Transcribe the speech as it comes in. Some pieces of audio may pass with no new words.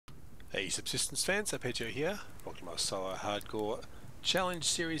Hey Subsistence fans, Arpeggio here. Welcome to my solo hardcore challenge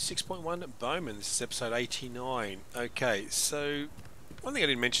series 6.1-Bowman. This is episode 89. Okay, so one thing I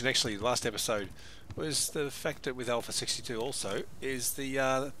didn't mention actually last episode was the fact that with Alpha 62 also is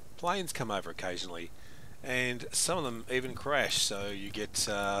the planes come over occasionally and some of them even crash, so you get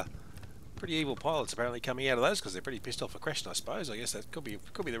pretty evil pilots apparently coming out of those because they're pretty pissed off for crashing, I suppose. I guess that could be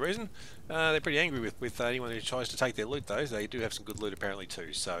the reason. They're pretty angry with anyone who tries to take their loot though. They do have some good loot apparently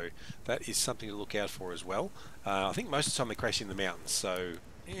too, so that is something to look out for as well. I think most of the time they crash in the mountains, so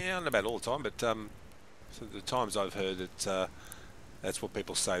yeah, I don't know about all the time, but so the times I've heard it, that's what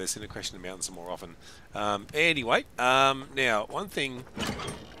people say. They seem to crash in the mountains more often. Anyway, now one thing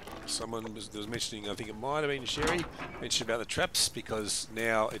someone was mentioning, I think it might have been Sherry, mentioned about the traps, because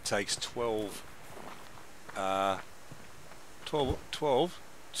now it takes 12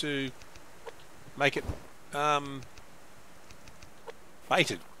 to make it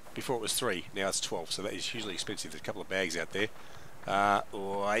baited. Before it was 3, now it's 12, so that is hugely expensive. There's a couple of bags out there.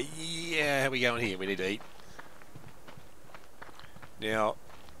 Oh, yeah, how are we going here? We need to eat. Now,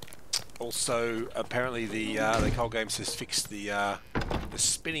 also, apparently the Coal Games has fixed the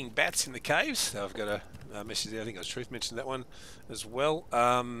spinning bats in the caves. So I've got a message there. I think it was Truth mentioned that one as well.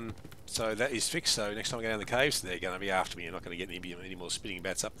 So that is fixed. So next time I go down the caves, they're going to be after me. You're not going to get any more spinning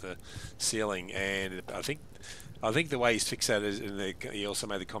bats up the ceiling. And I think the way he's fixed that is, and he also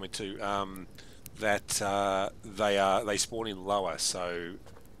made the comment too, that they spawn in lower. So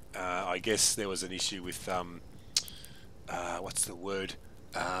I guess there was an issue with what's the word?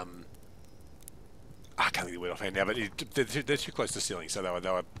 I can't think of the word offhand now, but they're too close to the ceiling, so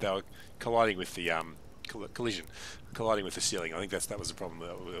they were colliding with the colliding with the ceiling. I think that was the problem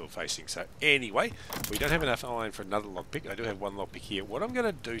that we were facing. So anyway, we don't have enough iron for another lockpick. I do have one lockpick here. What I'm going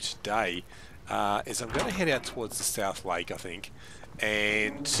to do today is I'm going to head out towards the South Lake, I think,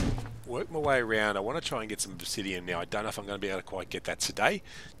 and work my way around. I want to try and get some obsidian now. I don't know if I'm going to be able to quite get that today.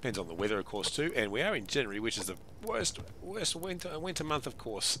 Depends on the weather, of course, too. And we are in January, which is the worst winter month, of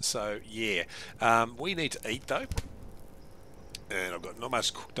course. So yeah, we need to eat though. And I've got not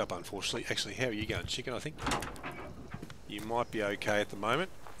much cooked up, unfortunately. Actually, how are you going, chicken? I think you might be okay at the moment.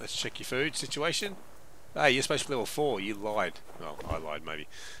 Let's check your food situation. Hey, you're supposed to be level 4. You lied. Well, I lied maybe.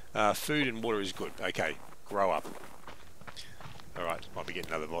 Food and water is good. Okay, grow up. Alright, might be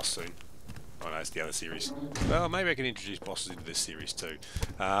getting another boss soon. Oh no, it's the other series. Well, maybe I can introduce bosses into this series too.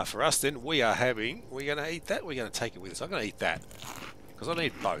 For us then, we're going to eat that, we're going to take it with us. I'm going to eat that, because I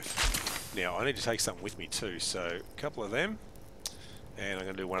need both. Now, I need to take something with me too, so a couple of them, and I'm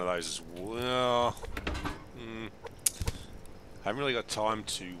going to do one of those as well. I haven't really got time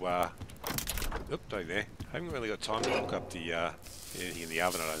to, oop, don't there. I haven't really got time to cook up the, anything in the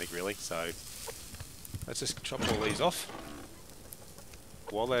oven, I don't think really, so let's just chop all these off.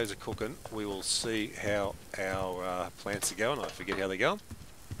 While those are cooking, we will see how our plants are going. I forget how they're going.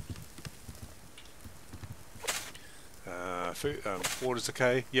 Food, water's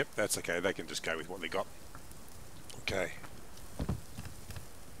okay. Yep, that's okay. They can just go with what they got. Okay.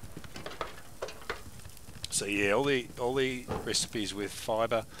 So yeah, all the recipes with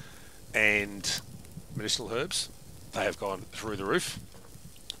fibre and medicinal herbs, they have gone through the roof.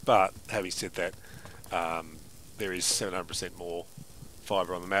 But having said that, there is 700% more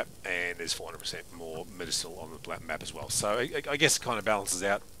fibre on the map, and there's 400% more medicinal on the map as well. So I guess it kind of balances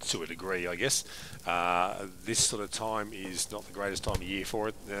out to a degree, I guess. This sort of time is not the greatest time of year for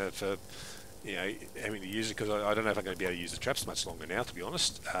it, for having to use it, because I don't know if I'm going to be able to use the traps much longer now, to be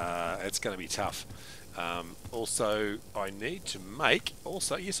honest. It's going to be tough. Also, I need to make,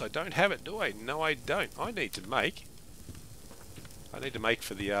 yes, I don't have it, do I? No, I don't. I need to make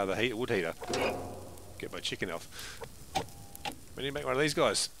for the wood heater. Get my chicken off. We need to make one of these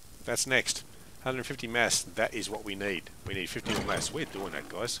guys. That's next. 150 mass. That is what we need. We need 50 more mass. We're doing that,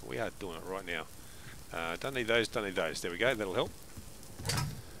 guys. We are doing it right now. Don't need those. Don't need those. There we go. That'll help.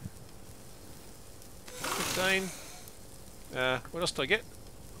 15. What else do I get?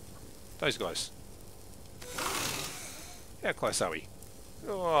 Those guys. How close are we?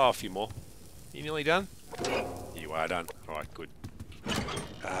 Oh, a few more. You nearly done? You are done. Alright, good.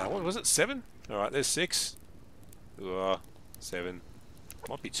 What was it? 7? Alright, there's 6. 7.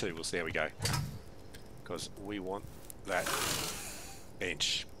 Might be 2. We'll see how we go. Because we want that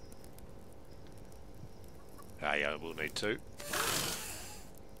bench. Yeah, we'll need 2.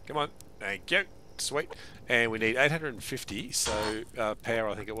 Come on. Thank you. Sweet. And we need 850, so power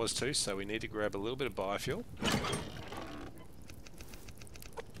I think it was too, so we need to grab a little bit of biofuel.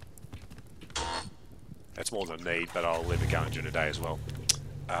 That's more than I need, but I'll leave it going during the day as well.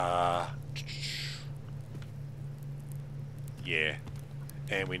 Yeah.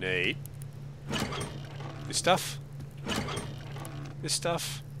 And we need this stuff. This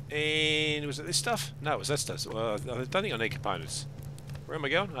stuff. And was it this stuff? No, it was that stuff. Well, I don't think I need components. Where am I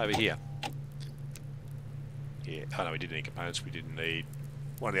going? Over here. Yeah. Oh no, we didn't need components. We didn't need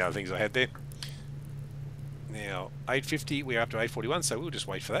one of the other things I had there. Now, 850, we're up to 841, so we'll just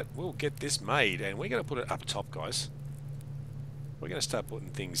wait for that. We'll get this made, and we're going to put it up top, guys. We're going to start putting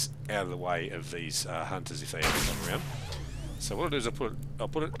things out of the way of these hunters if they ever come around. So what I'll do is I'll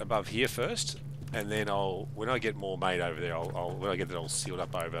put it above here first, and then when I get more made over there, when I get it all sealed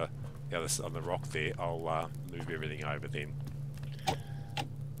up over the other on the rock there, I'll move everything over then.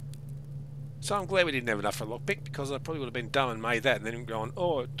 So I'm glad we didn't have enough for a lockpick, because I probably would have been dumb and made that and then going,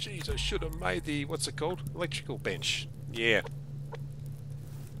 oh jeez, I should have made the, what's it called? Electrical bench. Yeah.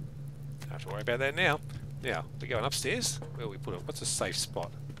 Don't have to worry about that now. Now, we're going upstairs. Where we put it? What's a safe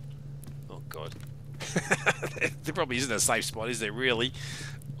spot? Oh god. There probably isn't a safe spot, is there really?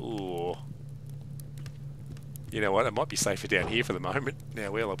 Ooh. You know what, it might be safer down here for the moment. Now,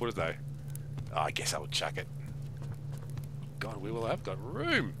 where will I put it though? Oh, I guess I'll chuck it. God, we will have got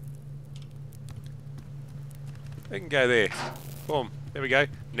room. They can go there. Boom. There we go.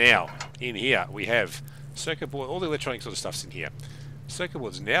 Now, in here, we have circuit board. All the electronic sort of stuff's in here. Circuit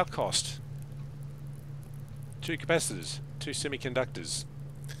boards now cost 2 capacitors, 2 semiconductors.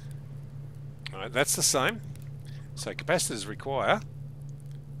 Alright, that's the same. So capacitors require,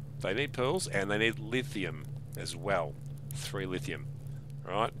 they need pearls and they need lithium as well. 3 lithium.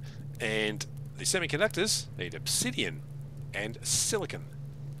 Alright, and the semiconductors need obsidian and silicon.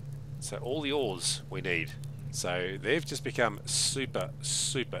 So all the ores we need. So they've just become super,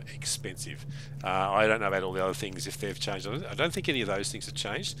 super expensive. I don't know about all the other things if they've changed. I don't think any of those things have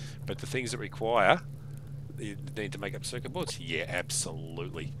changed, but the things that require, you need to make up circuit boards, yeah,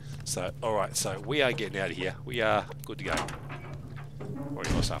 absolutely. So, alright, so we are getting out of here. We are good to go.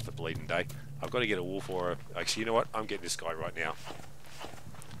 Already lost half the bleeding day. I've got to get a wolf or a... Actually, you know what? I'm getting this guy right now.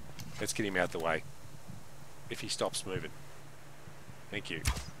 Let's get him out the way. If he stops moving. Thank you.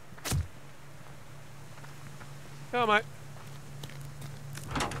 Oh, mate.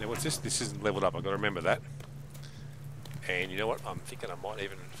 Now, what's this? This isn't leveled up. I've got to remember that. And you know what? I'm thinking I might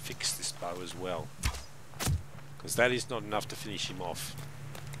even fix this bow as well. Because that is not enough to finish him off.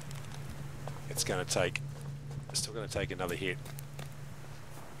 It's going to take... It's still going to take another hit.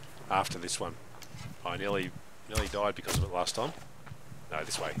 After this one. I nearly died because of it last time. No,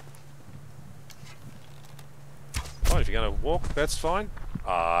 this way. Fine, if you're going to walk, that's fine.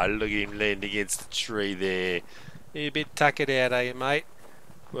 Ah, look at him leaning against the tree there. You're a bit tuckered out, are you, mate?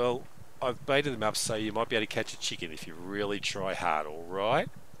 Well, I've baited them up so you might be able to catch a chicken if you really try hard, alright?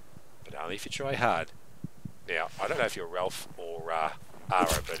 But only if you try hard. Now, I don't know if you're Ralph or Ara,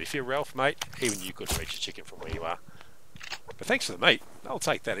 but if you're Ralph, mate, even you couldn't reach a chicken from where you are. But thanks for the meat. I'll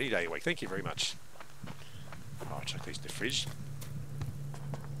take that any day of the week. Thank you very much. Oh, I'll chuck these in the fridge.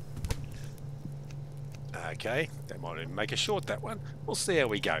 Okay, that might even make a short, that one. We'll see how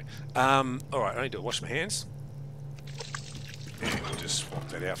we go. Alright, I need to wash my hands. And we'll just swap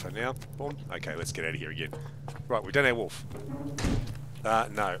that out for now. Boom. Okay, let's get out of here again. Right, we've done our wolf.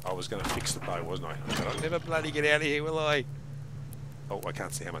 No, I was going to fix the bow, wasn't I? But I'll never bloody get out of here, will I? Oh, I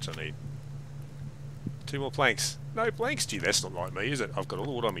can't see how much I need. 2 more planks. No planks? Gee, that's not like me, is it? I've got all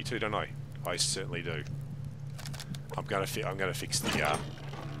the wood on me too, don't I? I certainly do. I'm going to fix the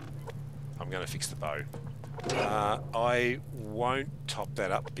bow. I won't top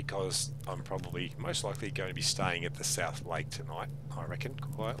that up because I'm probably most likely going to be staying at the South Lake tonight, I reckon,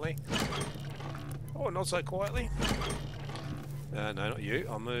 quietly. Or not so quietly. No, not you.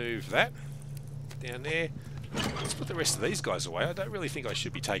 I'll move that down there. Let's put the rest of these guys away. I don't really think I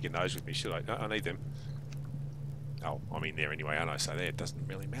should be taking those with me, should I? No, I need them. Oh, I'm in there anyway, aren't I? So there, it doesn't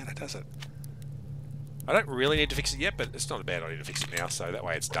really matter, does it? I don't really need to fix it yet, but it's not a bad idea to fix it now, so that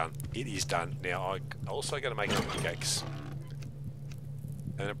way it's done. It is done. Now, I also got to make another pickaxe.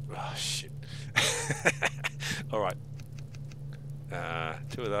 And oh, shit. Alright.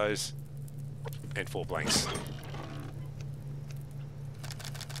 2 of those. And 4 blanks.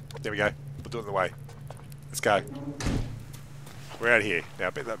 There we go. We'll do it in the way. Let's go. We're out here. Now, I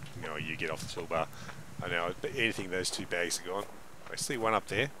bet that... you get off the toolbar. I know, anything, those 2 bags are gone. I see one up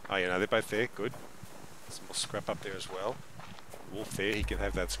there. Oh, yeah, no, they're both there. Good. Some more scrap up there as well. Wolf there, he can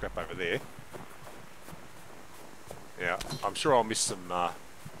have that scrap over there. Yeah, I'm sure I'll miss some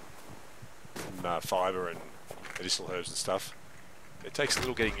fibre and medicinal herbs and stuff. It takes a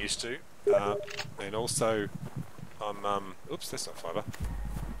little getting used to. And also, I'm... oops, that's not fibre.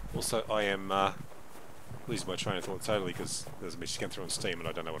 Also, I am losing my train of thought totally because there's a message came through on Steam and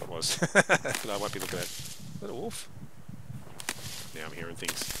I don't know what it was. And I won't be looking at... Is that a wolf? Now I'm hearing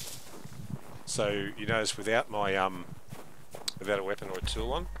things. So you notice without my without a weapon or a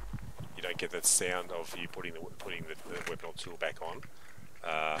tool on, you don't get that sound of you putting the weapon or tool back on.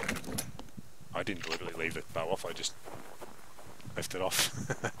 I didn't deliberately leave the bow off, I just left it off.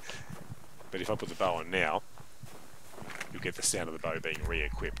 But if I put the bow on now, you'll get the sound of the bow being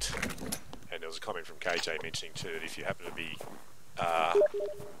re-equipped. And there was a comment from KJ mentioning too that if you happen to be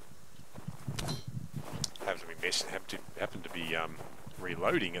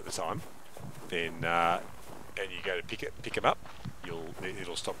reloading at the time, then and you go to pick them up,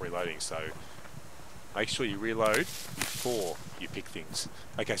 it'll stop reloading. So make sure you reload before you pick things.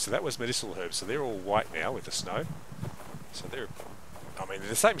 Okay, so that was medicinal herbs. So they're all white now with the snow. So they're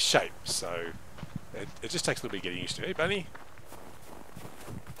the same shape. So it just takes a little bit of getting used to. Hey, bunny.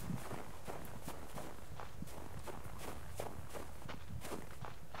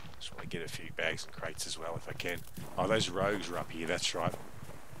 Just want to get a few bags and crates as well if I can. Oh, those rogues are up here. That's right.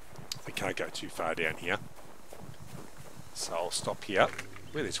 We can't go too far down here. So I'll stop here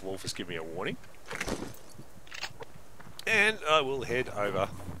where this wolf has given me a warning. And I will head over.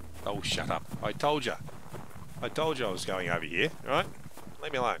 Oh, shut up. I told you. I told you I was going over here, right?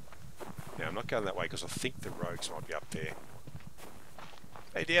 Leave me alone. Now, I'm not going that way because I think the rogues might be up there.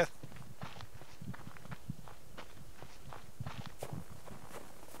 Hey, dear.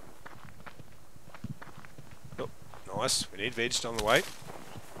 Oh, nice. We need veg on the way.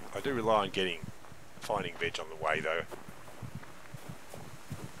 I do rely on finding veg on the way, though.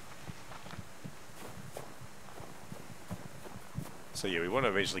 So yeah, we want to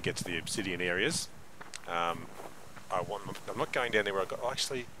eventually get to the obsidian areas. I'm not going down there where I got... Oh,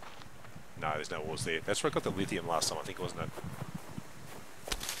 actually, no, there's no ores there. That's where I got the lithium last time, I think, wasn't it?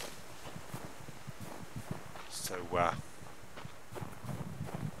 So I'll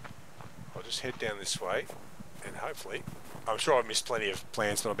just head down this way, and hopefully, I'm sure I've missed plenty of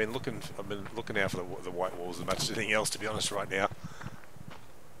plants, but I've been looking out for the white walls as much as anything else, to be honest, right now.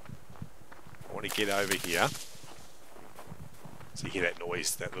 I want to get over here. So you hear that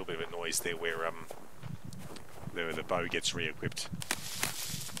noise, that little bit of a noise there where the bow gets re-equipped.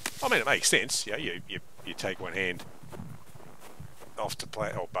 I mean, it makes sense. Yeah, you take one hand off to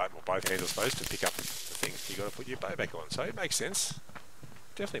play, or both hands, I suppose, to pick up the thing. You got to put your bow back on. So it makes sense.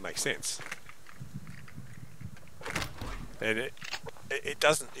 Definitely makes sense. And it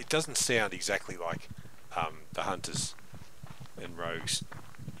doesn't sound exactly like the hunters and rogues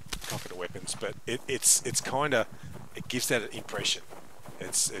cocking weapons, but it's kind of, it gives that impression.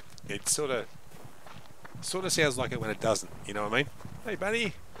 It sort of sounds like it when it doesn't. You know what I mean? Hey,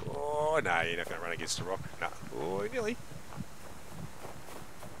 buddy. Oh no, you're not going to run against a rock. No. Oh, nearly.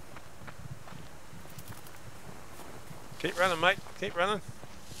 Keep running, mate. Keep running.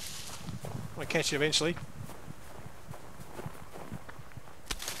 I'll catch you eventually.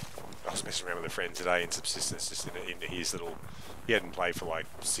 I was messing around with a friend today in Subsistence, just in his little... He hadn't played for like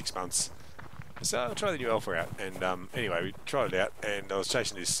 6 months. So I'll try the new alpha out. And anyway, we tried it out, and I was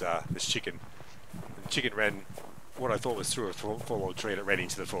chasing this chicken. And the chicken ran what I thought was through a four-log tree, and it ran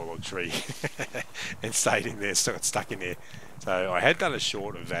into the four-log tree and stayed in there, so got stuck in there. So I had done a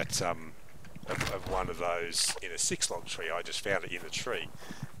short of that, of one of those in a 6-log tree. I just found it in the tree,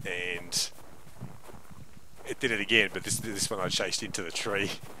 and it did it again, but this one I chased into the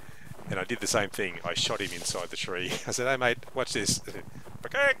tree. And I did the same thing. I shot him inside the tree. I said, "Hey mate, watch this."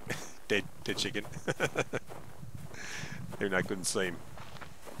 Dead chicken. Even though I couldn't see him.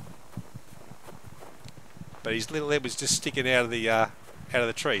 But his little head was just sticking out of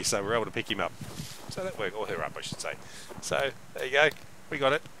the tree, so we were able to pick him up. So that worked, or her up, I should say. So there you go, we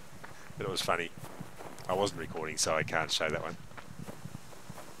got it. But it was funny. I wasn't recording, so I can't show that one.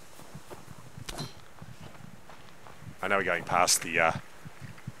 I know we're going past the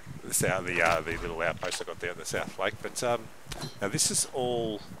little outpost I got there in the South Lake, but now this is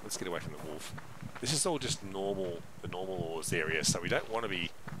all, let's get away from the wolf. This is all just the normal ores area, so we don't want to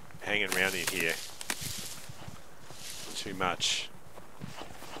be hanging around in here too much.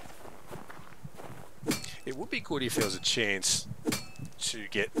 It would be good if there was a chance to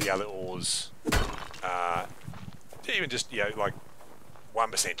get the other ores, even just, like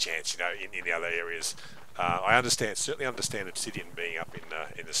 1% chance, in the other areas. I certainly understand obsidian being up in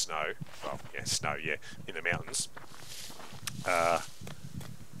the snow. Well, yeah, snow, yeah, in the mountains.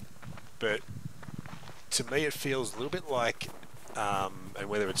 But to me, it feels a little bit like, and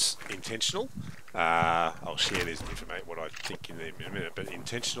whether it's intentional, I'll share this information, what I think in a minute, but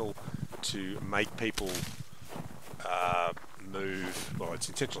intentional to make people move. Well, it's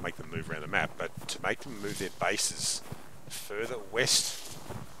intentional to make them move around the map, but to make them move their bases further west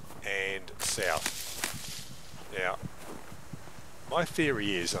and south. Now, my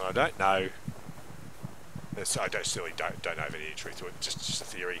theory is, and I don't know, so I certainly don't know of any truth to it, just a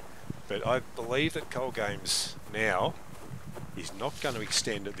theory, but I believe that Cold Games now is not going to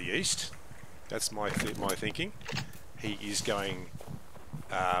extend at the east. That's my thinking. He is going,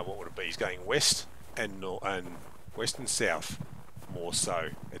 what would it be? He's going west and west and south, more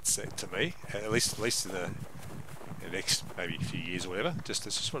so. It's to me, at least in the next maybe few years or whatever. That's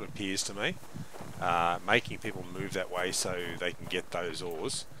just what it appears to me. Making people move that way so they can get those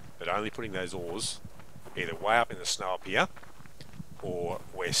ores, but only putting those ores either way up in the snow up here or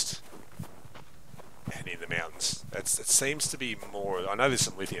west and in the mountains. It seems to be more. I know there's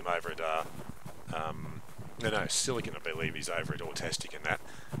some lithium over at no, silicon, I believe, is over at Autastic and that.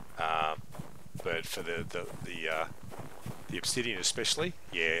 But for the Obsidian especially,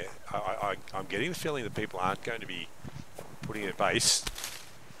 yeah, I'm getting the feeling that people aren't going to be putting a base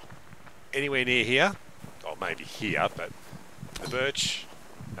anywhere near here, or maybe here, but the Birch,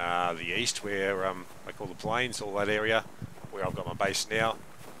 the east where I call the Plains, all that area where I've got my base now,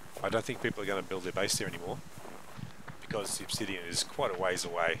 I don't think people are going to build their base there anymore because the Obsidian is quite a ways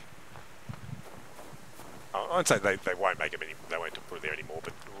away. I'd say they won't make them they won't put it there anymore,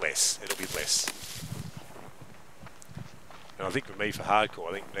 but less. It'll be less. And I think for me, for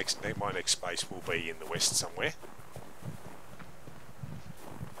hardcore, I think my next space will be in the west somewhere.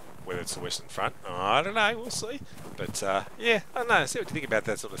 Whether it's the western front, I don't know. We'll see. But yeah, I don't know. See what you think about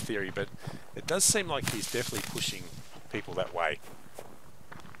that sort of theory. But it does seem like he's definitely pushing people that way,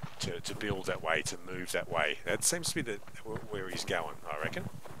 to build that way, to move that way. That seems to be where he's going, I reckon.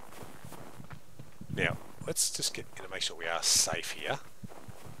 Now, let's just get to make sure we are safe here.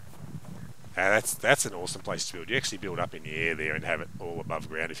 That's an awesome place to build. You actually build up in the air there and have it all above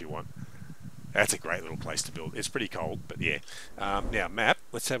ground if you want. That's a great little place to build. It's pretty cold, but yeah. Now, map.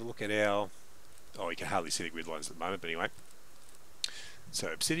 Let's have a look at our... Oh, you can hardly see the grid lines at the moment, but anyway.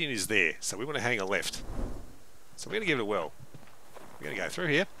 So, Obsidian is there. So, we want to hang a left. So, we're going to give it a whirl. We're going to go through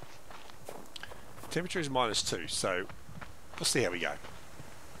here. Temperature is -2, so we'll see how we go.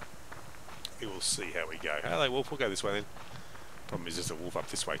 We will see how we go. Hello, wolf. We'll go this way then. Problem is, there's a wolf up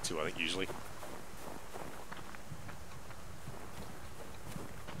this way too, I think, usually.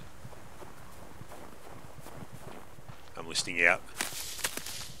 I'm listening out.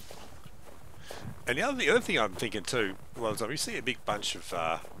 And the other thing I'm thinking too, well, is if you see a big bunch of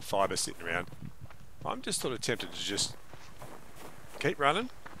fibre sitting around, I'm just sort of tempted to just keep running,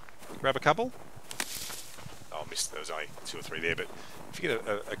 grab a couple. Oh, I missed, there was only 2 or 3 there, but if you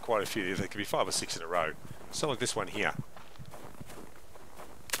get quite a few, there could be 5 or 6 in a row. So like this one here.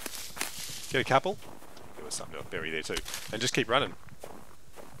 Get a couple. There was something to bury there too, and just keep running.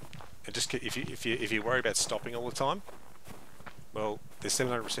 And just keep, if you worry about stopping all the time, well, there's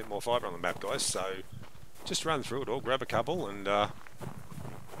 700% more fibre on the map, guys. So just run through it all, grab a couple, and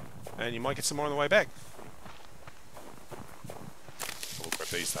you might get some more on the way back. I'll grab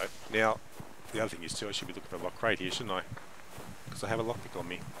these though. Now, the other thing is too, I should be looking for a lock crate here, shouldn't I? Because I have a lockpick on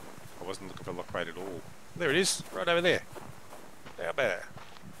me. I wasn't looking for a lock crate at all. There it is, right over there. How about it?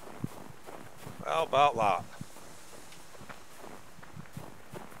 How about that?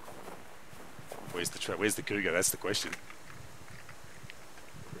 Where's the cougar? That's the question.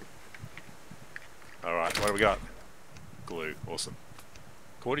 Alright, what do we got? Glue, awesome.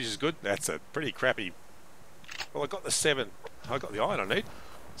 Cordage is good. That's a pretty crappy... Well, I got the 7. I got the iron I need.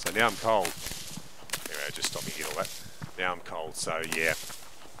 So now I'm cold. Anyway, just stop me getting all that. Now I'm cold, so yeah.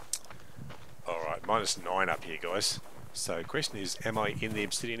 Alright, -9 up here, guys. So question is, am I in the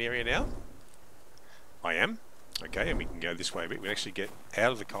Obsidian area now? I am. Okay, and we can go this way a bit. We can actually get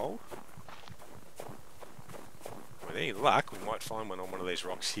out of the cold. With any luck, we might find one on one of these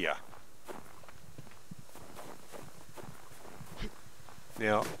rocks here.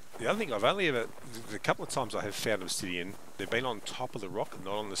 Now, the other thing, I've only ever, the couple of times I have found Obsidian, they've been on top of the rock,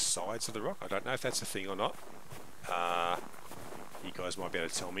 not on the sides of the rock. I don't know if that's a thing or not. You guys might be able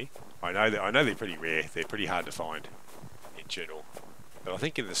to tell me. I know they're pretty rare. They're pretty hard to find in general. But I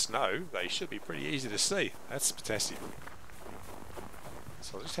think in the snow, they should be pretty easy to see. That's fantastic.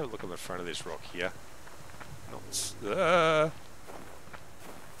 So I'll just have a look on the front of this rock here. No, you're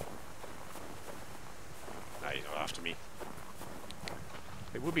not after me.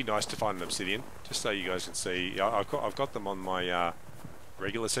 It would be nice to find an Obsidian, just so you guys can see. I've got them on my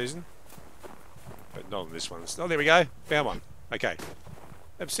regular season, but not on this one. Oh, there we go. Found one. Okay.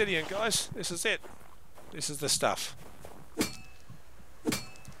 Obsidian, guys. This is it. This is the stuff.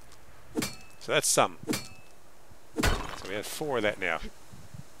 So that's some. So we have 4 of that now.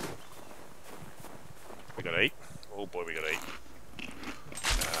 We got to eat. Oh boy, we got to eat.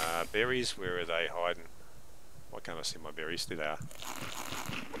 Berries, where are they hiding? Why can't I see my berries? There they are.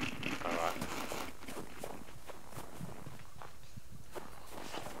 Alright.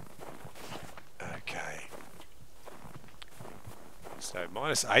 Okay. So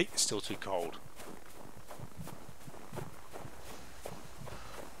 -8 is still too cold.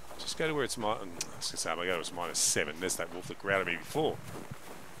 Just go to where it's I was going to say, I'm going to go to where it's -7. There's that wolf that growled at me before.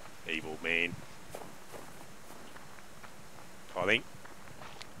 Evil man. I think.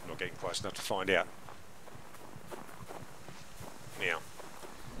 I'm not getting close enough to find out. Now,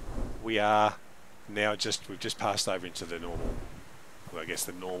 we are now we've just passed over into the normal, well, I guess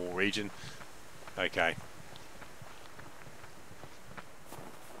the normal region. Okay.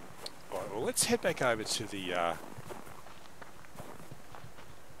 Right, well, let's head back over to the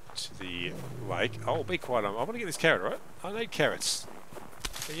lake. Oh, be quiet. I want to get this carrot, right? I need carrots.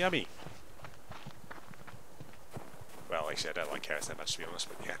 They're yummy. Well, actually, I don't like carrots that much, to be honest,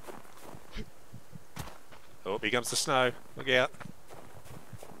 but yeah. Oh, here comes the snow. Look out.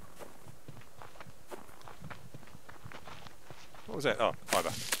 What was that? Oh,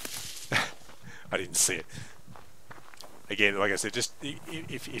 fibre. I didn't see it. Again, like I said, just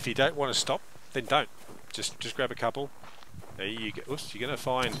if you don't want to stop, then don't. Just grab a couple. There you go. Oops, you're going to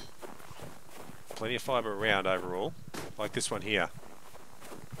find plenty of fibre around overall, like this one here.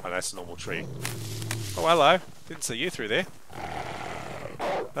 Oh, that's a normal tree. Oh, hello. Didn't see you through there.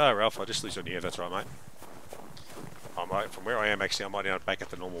 Oh, Ralph, I just lose on you. That's right, mate. From where I am, actually, I might end up back at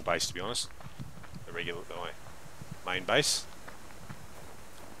the normal base, to be honest. The main base.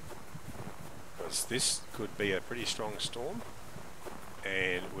 Because this could be a pretty strong storm.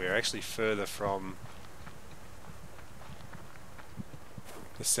 And we're actually further from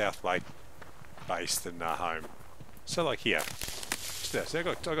the South Lake base than home. So, like here. So I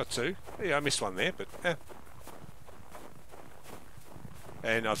got two. Yeah, I missed one there, but yeah.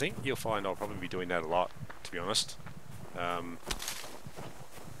 And I think you'll find I'll probably be doing that a lot, to be honest.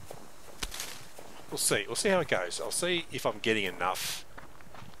 We'll see. We'll see how it goes. I'll see if I'm getting enough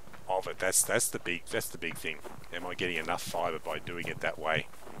of it. That's the big thing. Am I getting enough fibre by doing it that way?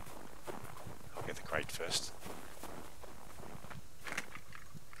 I'll get the crate first.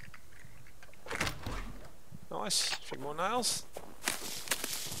 Nice. A few more nails.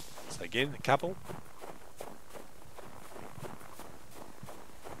 So again, a couple.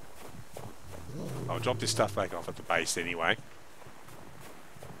 I'll drop this stuff back off at the base anyway.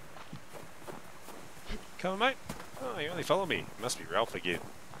 Come on, mate. Oh, you only follow me. It must be Ralph again.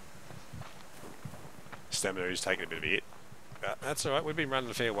 Stamina is taking a bit of a hit. But that's alright, we've been running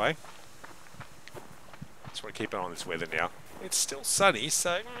a fair way. Just want to keep an eye on this weather now. It's still sunny,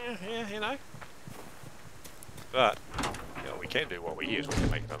 so, yeah, you know. But, you know, we can do what we use. We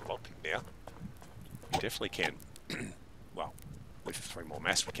can make it unlocked now. We definitely can. Well, with 3 more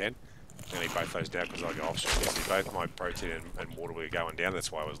mass we can. I'm going to need both those down because I go off. Both my protein and water were going down.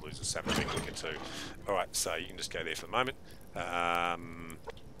 That's why I was losing stamina a bit quicker too. Alright, so you can just go there for the moment.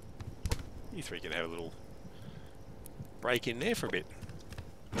 You three can have a little break in there for a bit.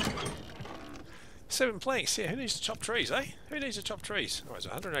 7 planks. Yeah, who needs to chop trees, eh? Who needs to chop trees? Alright, so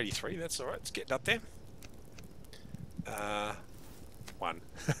 183. That's alright. It's getting up there. 1.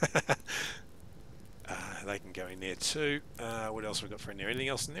 They can go in there too. What else have we got for in there? Anything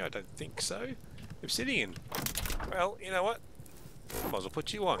else in there? I don't think so. Obsidian. Well, you know what? I might as well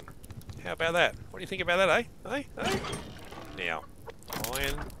put you on. How about that? What do you think about that, eh? Eh? Eh? Now,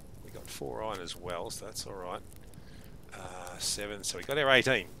 iron. We got 4 iron as well, so that's alright. 7. So we got our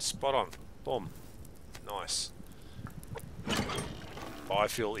 18. Spot on. Boom. Nice.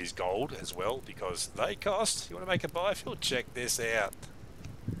 Biofuel is gold as well because they cost. You want to make a biofuel? Check this out.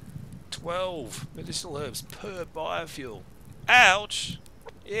 12 medicinal herbs per biofuel. Ouch!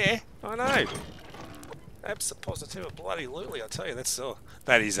 Yeah, I know. That's a positive bloody lutely, I tell you. That's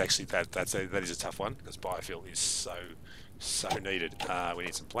that is actually that is a tough one because biofuel is so needed. We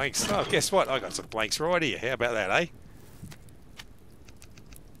need some planks. Oh, guess what? I got some planks right here. How about that, eh?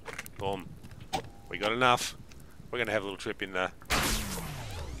 Boom. We got enough. We're gonna have a little trip in the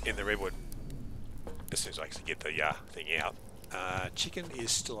redwood as soon as I actually get the thing out. Chicken is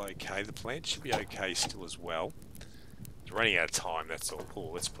still okay. The plant should be okay still as well. It's running out of time, that's all. Oh,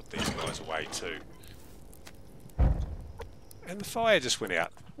 let's put these guys away too. And the fire just went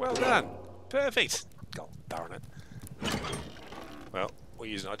out. Well done. Perfect. God darn it. Well, we're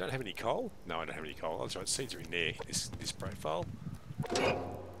using... I don't have any coal. No, I don't have any coal. That's right, seeds are in there. This profile.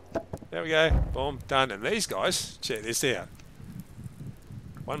 There we go. Boom. Done. And these guys, check this out.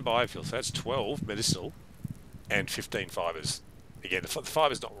 1 biofuel, so that's 12 medicinal. And 15 fibres. Again, the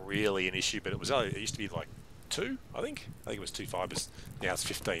fiber's not really an issue, but it used to be like 2, I think it was 2 fibres. Now it's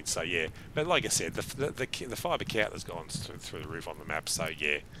 15, so yeah. But like I said, the fibre count has gone through the roof on the map, so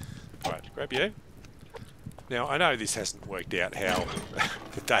yeah. Right, grab you. Now I know this hasn't worked out how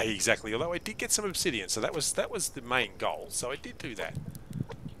the day exactly, although I did get some obsidian, so that was the main goal. So I did do that.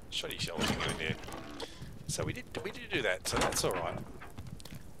 Shoddy shells in there. So we did do that, so that's all right.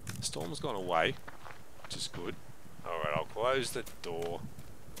 The storm's gone away, which is good. All right, I'll close the door.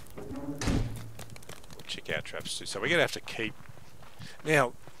 We'll check our traps too. So we're gonna have to keep.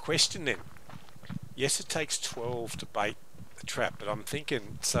 Now, question then. Yes, it takes 12 to bait the trap, but I'm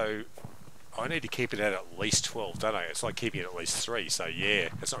thinking so. I need to keep it at least 12, don't I? It's like keeping it at least 3. So yeah,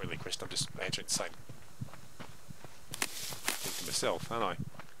 it's not really a question. I'm just answering the same thing to myself, aren't I?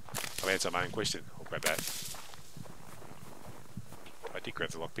 I've answered my own question. I'll grab that. I did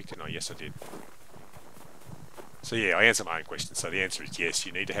grab the lockpick, didn't I? Yes, I did. So yeah, I answered my own question. So the answer is yes.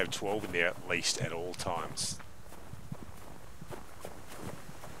 You need to have 12 in there at least at all times.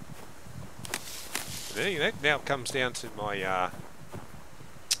 And then that now comes down to my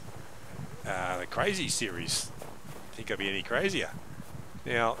the crazy series. Think I'll be any crazier?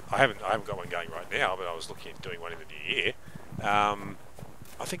 Now I haven't got one going right now, but I was looking at doing one in the new year.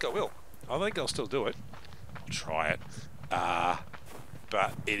 I think I will. I think I'll still do it. I'll try it.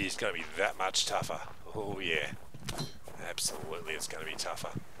 But it is going to be that much tougher. Oh yeah, absolutely, it's going to be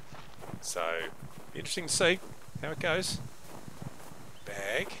tougher. So interesting to see how it goes.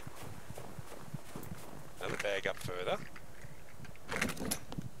 Bag. Another bag up further.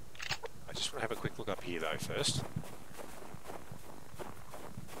 I just want to have a quick look up here though first.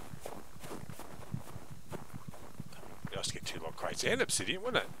 Be nice to get 2 log crates and obsidian,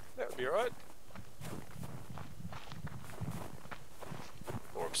 wouldn't it? That would be alright.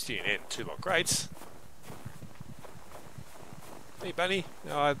 Or obsidian and 2 log crates. Hey bunny,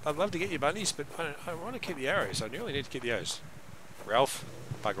 no, I'd love to get your bunnies, but I want to keep the arrows. I really need to keep the arrows. Ralph,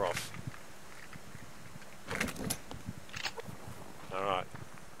 bugger off. Alright.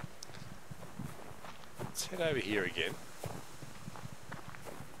 Let's head over here again.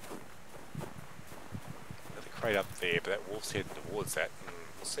 Another crate up there, but that wolf's heading towards that.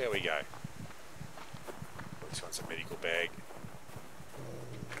 We'll see how we go. This one's a medical bag.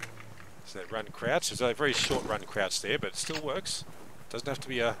 So that run crouch, there's a very short run crouch there, but it still works. Doesn't have to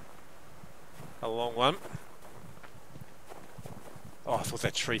be a long one. Oh, I thought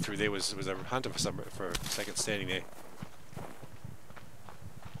that tree through there was a hunter for a second standing there.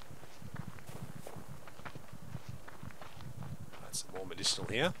 That's some more medicinal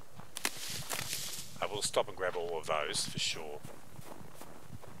here. I will stop and grab all of those for sure.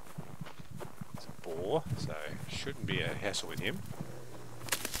 It's a boar, so shouldn't be a hassle with him.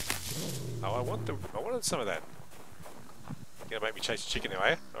 Oh, I wanted some of that. You're gonna make me chase the chicken now,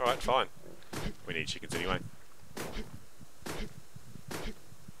 are you? Alright, fine. We need chickens anyway.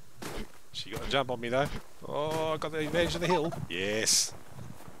 She got a jump on me though. Oh, I got the advantage of the hill. Yes.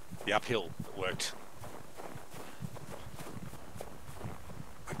 The uphill, it worked.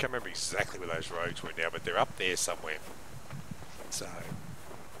 I can't remember exactly where those roads were now, but they're up there somewhere. So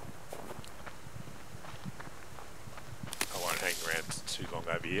I won't hang around too long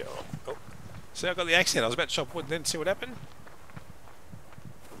over here. Oh. See, I got the accent. I was about to chop wood and then see what happened.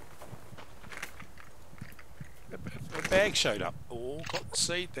 A bag showed up. Oh, cotton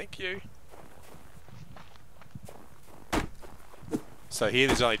seed, thank you. So here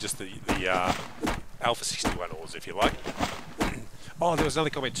there's only just the Alpha 61 ores, if you like. Oh, there was another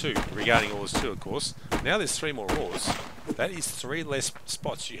comment too, regarding ores too, of course. Now there's 3 more ores. That is 3 less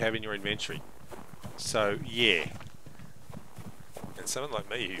spots you have in your inventory. So, yeah. And someone like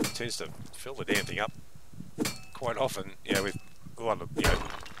me who tends to fill the damn thing up quite often, you know, with a lot of, you know,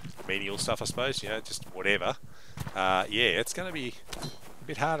 menial stuff, I suppose, you know, just whatever. Yeah, it's going to be a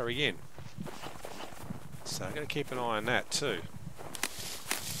bit harder again. So I'm going to keep an eye on that too.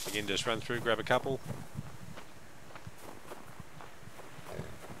 Again, just run through, grab a couple.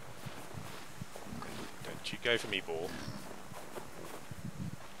 Don't you go for me, ball.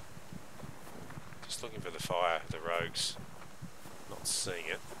 Just looking for the fire, the rogues. Not seeing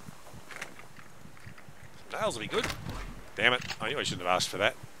it. Nails will be good. Damn it, I knew I shouldn't have asked for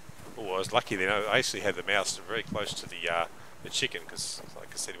that. Oh, I was lucky then. I actually had the mouse very close to the chicken because,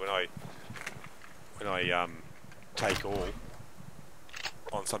 like I said, when I take all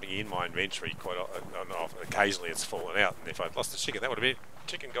on something in my inventory, quite often, occasionally it's fallen out. And if I'd lost the chicken, that would have been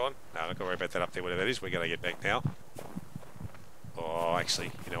chicken gone. No, I'm not gonna worry about that up there. Whatever that is, we're gonna get back now. Oh,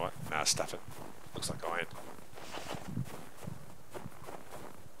 actually, you know what? Nah, stuff it. Looks like iron.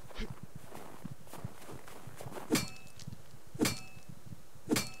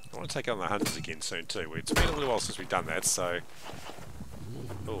 I want to to take on the hunters again soon too. It's been a little while since we've done that, so...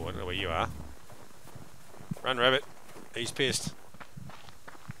 Oh, I don't know where you are. Run, rabbit. He's pissed.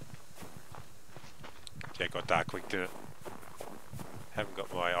 Yeah, it got dark quick, didn't it? Haven't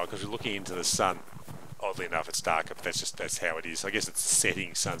got my... Oh, because we're looking into the sun. Oddly enough, it's darker, but that's how it is. I guess it's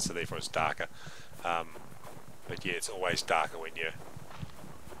setting sun, so therefore it's darker. But yeah, it's always darker when you...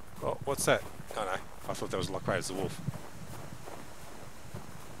 Oh, what's that? Oh no, I thought that was Lockrader's the wolf.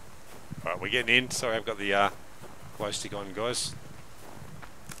 Alright, we're getting in. Sorry, I've got the glow stick on, guys.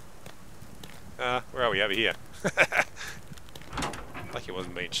 Where are we? Over here. Like it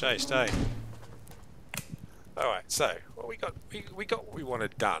wasn't being chased, eh? Alright, so what we got what we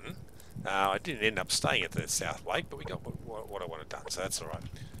wanted done. I didn't end up staying at the South Lake, but we got what I wanted done, so that's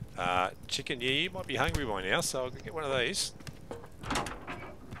alright. Chicken, yeah, you might be hungry by now, so I'll get one of these.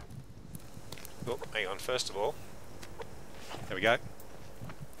 Oh, hang on, first of all. There we go.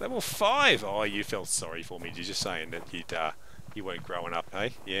 Level 5! Oh, you felt sorry for me. You're just saying that you weren't growing up,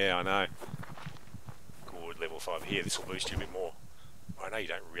 hey? Yeah, I know. Good, level 5 here. This will boost you a bit more. I know you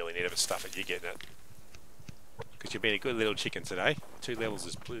don't really need it, but stuff it, you're getting it. Because you've been a good little chicken today. 2 levels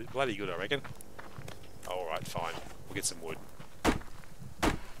is bloody good, I reckon. Alright, fine. We'll get some wood. There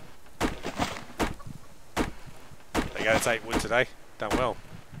you go, that's 8 wood today. Done well.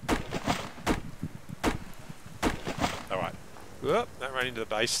 Alright. Whoop, don't run into the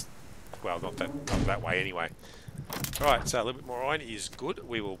base. Well, not that way anyway. Alright, so a little bit more iron is good.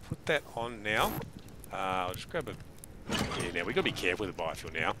 We will put that on now. I'll just grab a... Yeah, now we've got to be careful with the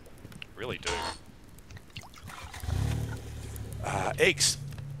biofuel now. Really do. Eggs.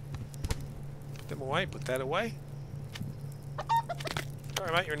 Put them away, put that away.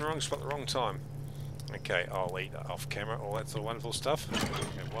 Sorry mate, you're in the wrong spot at the wrong time. Okay, I'll eat off camera, all that sort of wonderful stuff.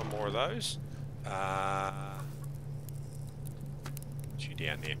 Have one more of those. Put you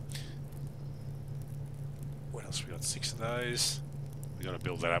down there. What else? We got 6 of those. We got to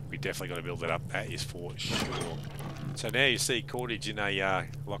build that up. We definitely got to build that up. That is for sure. So now you see cordage in a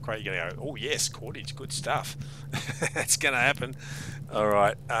lock rate. You're going to go, oh yes, cordage, good stuff. That's going to happen. All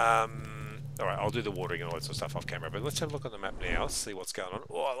right. All right. I'll do the watering and all that sort of stuff off camera. But let's have a look on the map now. Let's see what's going on.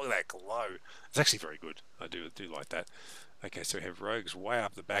 Oh, look at that glow. It's actually very good. I do like that. Okay, so we have rogues way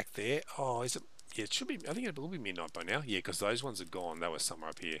up the back there. Oh, is it? Yeah, it should be. I think it will be midnight by now. Yeah, because those ones are gone. They were somewhere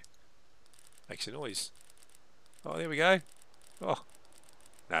up here. Makes a noise. Oh, there we go. Oh,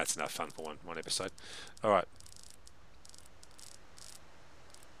 no, that's enough fun for one episode. All right.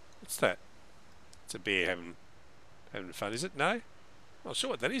 What's that? It's a bear having fun, is it? No? Not sure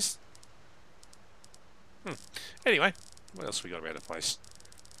what that is. Anyway, what else we got around the place?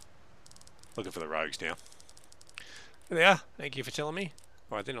 Looking for the rogues now. There they are. Thank you for telling me.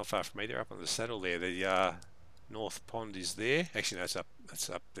 Alright, they're not far from me. They're up on the saddle there. The north pond is there. Actually, no, that's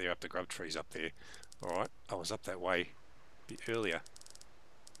up there, up the grub trees up there. Alright, I was up that way a bit earlier.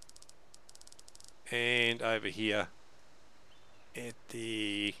 And over here at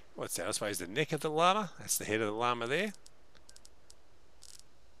the, what's that? I suppose the neck of the llama. That's the head of the llama there.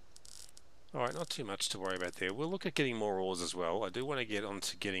 Alright, not too much to worry about there. We'll look at getting more ores as well. I do want to get on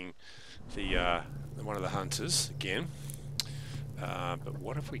to getting the one of the hunters again. But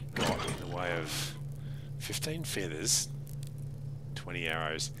what have we got in the way of 15 feathers, 20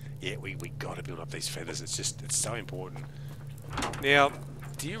 arrows? Yeah, we got to build up these feathers. It's so important. Now,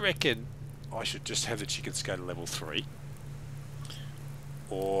 do you reckon I should just have the chickens go to level 3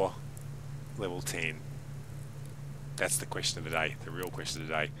 or level 10? That's the question of the day, the real question of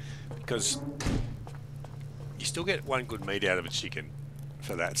the day. Because you still get one good meat out of a chicken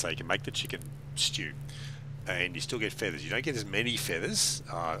for that, so you can make the chicken stew. And you still get feathers. You don't get as many feathers.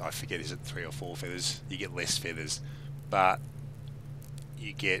 I forget, is it 3 or 4 feathers? You get less feathers. But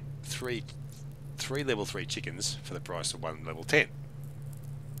you get three level 3 chickens for the price of 1 level 10.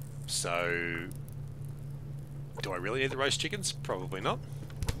 So, do I really need the roast chickens? Probably not.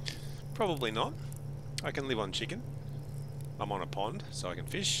 Probably not. I can live on chicken. I'm on a pond, so I can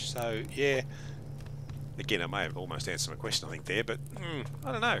fish. So, yeah. Again, I may have almost answered my question, I think, there, but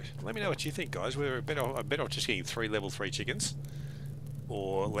I don't know. Let me know what you think, guys. Whether I bet off just getting 3 level 3 chickens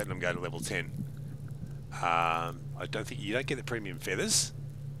or letting them go to level 10. I don't think you don't get the premium feathers,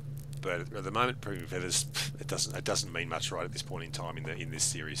 but at the moment, premium feathers it doesn't mean much right at this point in time in this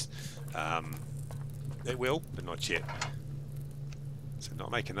series. It will, but not yet. So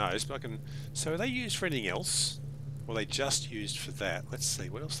not making those, but I can. So are they used for anything else? Well, they just used for that. Let's see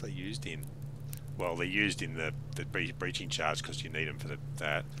what else they used in. Well, they're used in the breaching charge because you need them for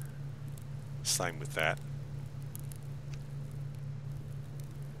that. Same with that.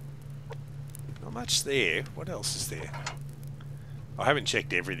 Not much there. What else is there? I haven't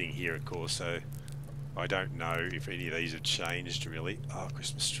checked everything here, of course, so I don't know if any of these have changed really. Oh,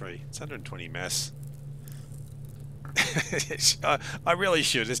 Christmas tree. It's 120 mass. I really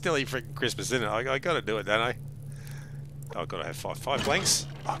should. It's nearly freaking Christmas, isn't it? I got to do it, don't I? I've got to have five planks.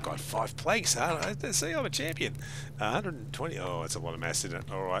 I've got 5 planks, huh? See, I'm a champion. 120. Oh, that's a lot of mass, isn't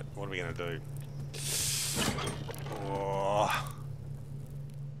it? All right, what are we going to do? Oh.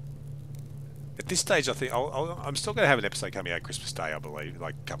 At this stage, I think I'm still going to have an episode coming out Christmas Day, I believe,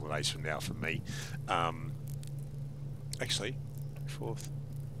 like a couple of days from now for me. Actually, 4th.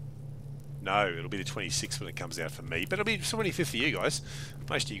 No, it'll be the 26th when it comes out for me, but it'll be the 25th for you guys.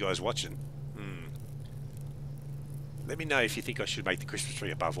 Most of you guys watching. Let me know if you think I should make the Christmas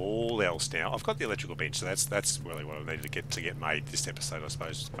tree above all else now. I've got the electrical bench, so that's really what I needed to get made this episode, I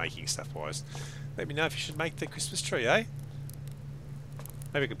suppose, making stuff wise. Let me know if you should make the Christmas tree, eh?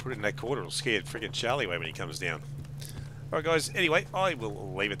 Maybe I can put it in that corner. It'll scare friggin' Charlie away when he comes down. Alright guys, anyway, I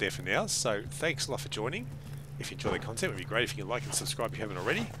will leave it there for now. So thanks a lot for joining. If you enjoy the content, it would be great if you can like and subscribe if you haven't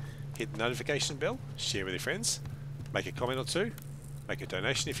already. Hit the notification bell, share with your friends, make a comment or two, make a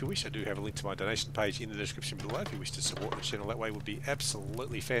donation if you wish. I do have a link to my donation page in the description below if you wish to support the channel that way. Would be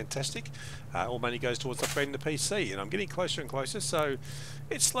absolutely fantastic. All money goes towards upgrading the PC, and I'm getting closer and closer, so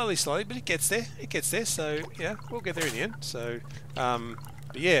it's slowly, but it gets there, so yeah, we'll get there in the end. So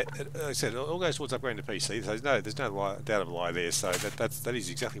but yeah, like I said, it all goes towards upgrading the PC. So there's no doubt of a lie there. So that is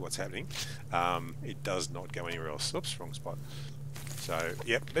exactly what's happening. It does not go anywhere else. Oops, wrong spot. So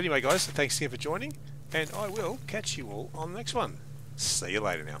yep. But anyway, guys, thanks again for joining, and I will catch you all on the next one. See you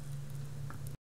later now.